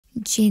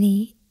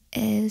Jinni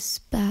is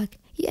back.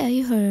 Yeah,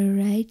 you heard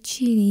it right.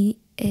 Jinni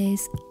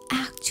is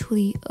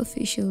actually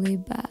officially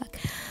back.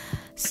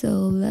 So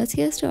let's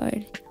get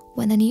started.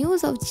 When the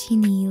news of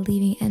Jinni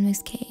leaving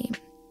NMAX came,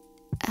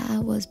 I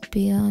was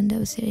beyond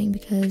devastating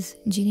because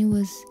Jinni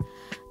was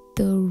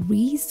the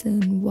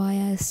reason why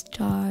I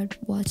started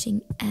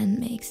watching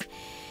NMAX.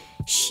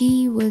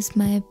 She was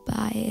my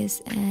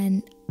bias,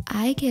 and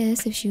I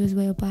guess if she was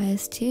your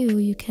bias too,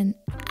 you can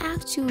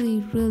actually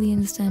really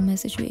understand my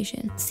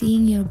situation.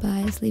 Seeing your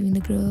bias leaving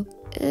the group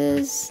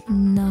is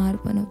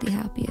not one of the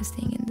happiest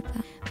thing in the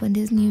past. When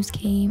this news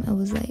came, I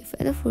was like,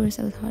 at first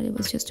I thought it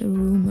was just a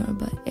rumor,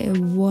 but it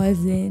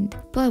wasn't.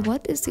 But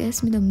what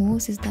disgusts me the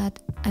most is that,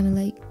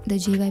 the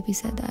JYP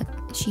said that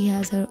she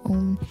has her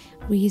own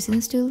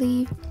reasons to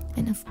leave,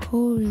 and of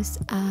course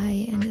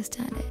I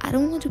understand it. I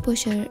don't want to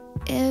push her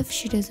if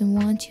she doesn't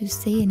want to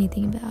say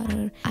anything about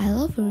her. I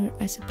love her,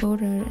 I support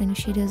her, and if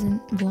she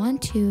doesn't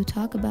want to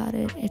talk about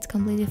it, it's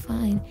completely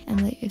fine.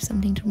 And if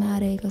something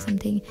traumatic or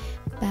something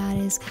bad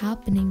is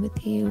happening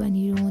with you and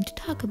you don't want to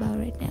talk about it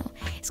right now,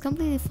 it's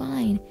completely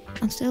fine.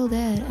 I'm still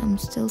there, I'm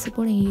still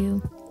supporting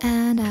you.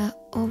 And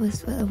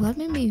what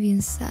made me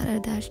even sadder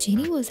that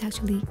Jinni was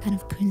actually kind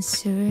of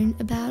concerned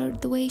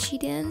about the way she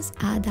danced.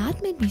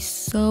 That made me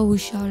so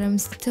shocked. I'm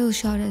still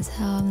shocked as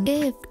hell.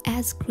 If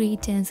as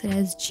great dancer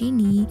as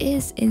Jinni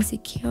is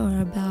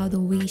insecure about the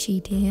way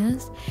she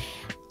danced,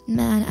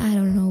 man, I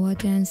don't know what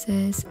dance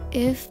is.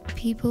 If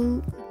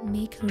people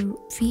make her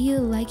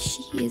feel like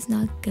she is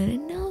not good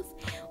enough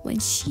when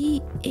she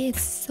is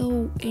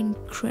so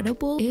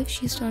incredible, if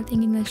she start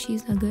thinking like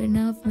she's not good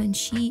enough when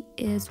she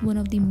is one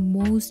of the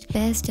most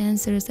best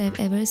dancers I've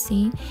ever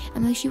seen,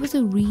 she was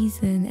a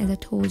reason, as I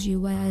told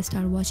you, why I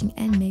started watching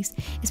NMAX,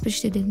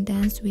 especially the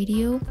dance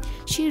video.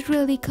 She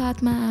really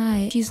caught my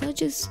eye. She's not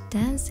just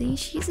dancing,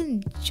 she's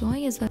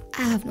enjoying as well.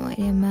 I have no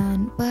idea,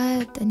 man,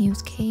 but the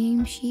news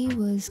came, she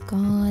was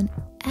gone,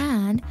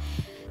 and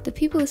the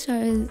people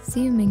started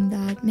assuming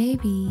that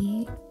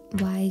maybe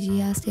YG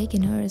has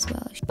taken her as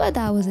well. But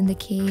that wasn't the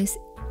case.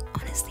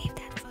 Honestly, if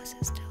that was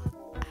still,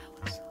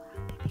 I was so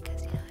happy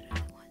because, I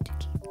really want to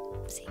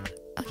keep seeing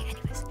her. Okay,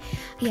 anyways.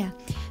 Yeah.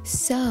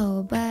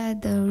 So,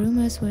 but the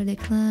rumors were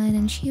declined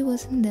and she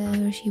wasn't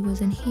there, she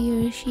wasn't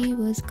here, she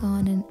was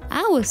gone, and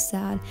I was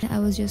sad. I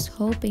was just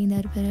hoping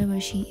that wherever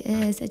she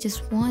is, I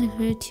just want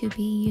her to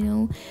be,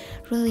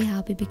 really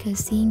happy, because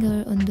seeing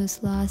her on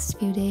those last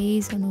few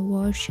days on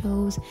award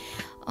shows,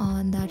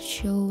 on that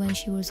show when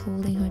she was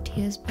holding her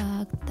tears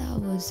back,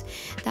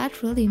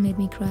 that really made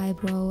me cry,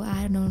 bro.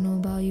 I don't know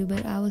about you,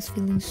 but I was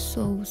feeling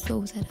so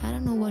sad. I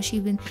don't know what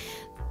she's been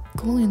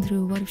going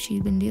through, what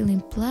she's been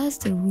dealing. Plus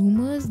the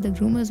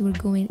rumors were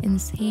going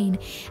insane.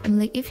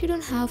 If you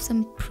don't have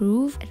some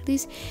proof, at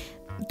least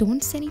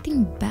don't say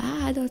anything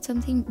bad or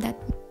something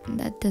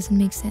that doesn't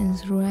make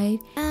sense, right?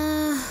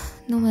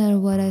 No matter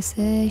what I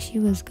say, she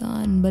was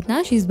gone, but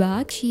now she's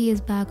back. She is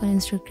back on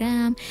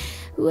Instagram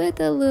with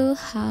a little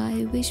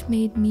high, which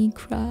made me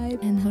cry,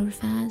 and her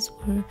fans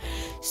were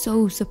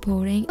so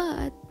supporting.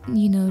 But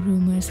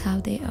rumors how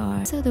they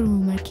are. So the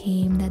rumor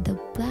came that the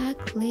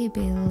Black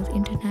Label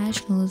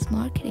International's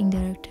marketing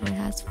director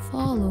has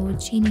followed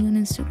Jinni on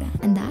Instagram,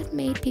 and that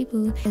made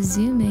people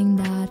assuming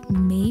that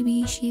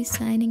maybe she's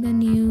signing a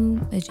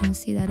new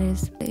agency, that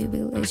is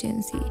label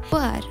agency.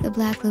 But the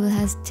Black Label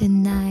has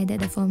denied that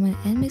the former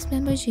NMAX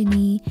member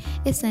Jinni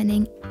is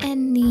signing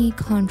any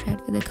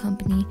contract with the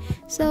company.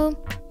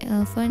 So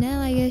for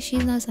now, I guess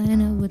she's not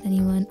signing up with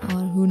anyone,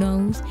 or who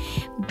knows.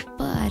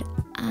 But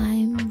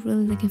I'm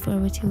really looking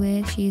forward to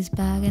it. She's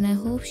back, and I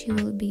hope she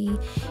will be,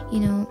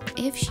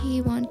 if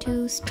she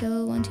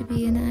still want to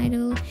be an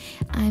idol,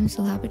 I'm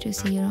so happy to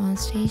see her on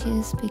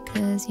stages,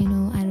 because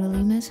I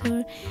really miss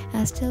her.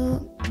 I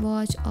still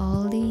watch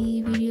all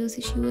the videos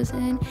that she was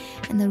in,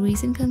 and the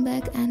recent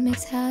comeback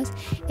NMAX has,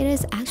 it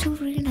is actually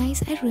really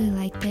nice. I really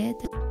liked it.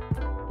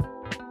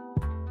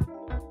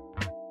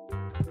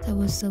 That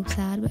was so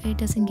sad, but it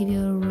doesn't give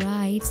you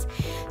rights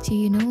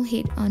to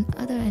hate on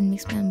other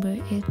NMAX member.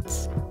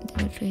 It's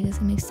literally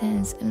doesn't make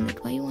sense.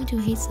 Why you want to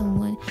hate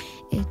someone?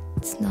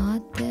 It's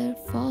not their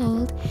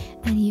fault,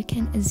 and you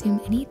can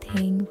assume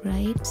anything,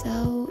 right?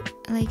 So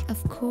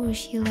of course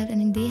she left,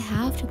 and they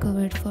have to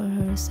cover it for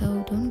her,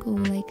 so don't go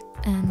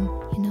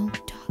and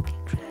talking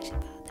trash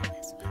about them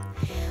as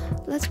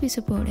well. Let's be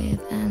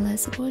supportive, and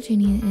let's support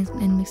Jinni and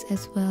NMAX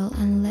as well,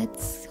 and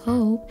let's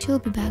hope she'll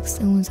be back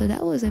soon. So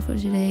that was it for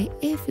today.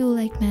 If you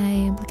like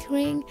my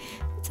bickering,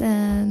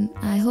 then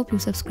I hope you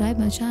subscribe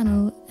my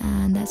channel,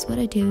 and that's what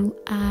I do.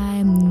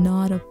 I'm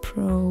not a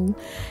pro.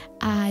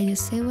 I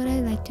just say what I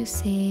like to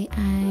say.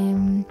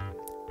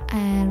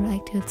 I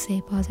like to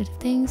say positive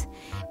things.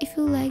 If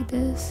you like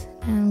this,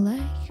 then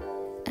like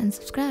and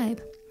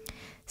subscribe.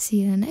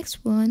 See you in the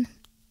next one.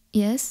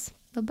 Yes,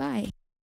 bye bye.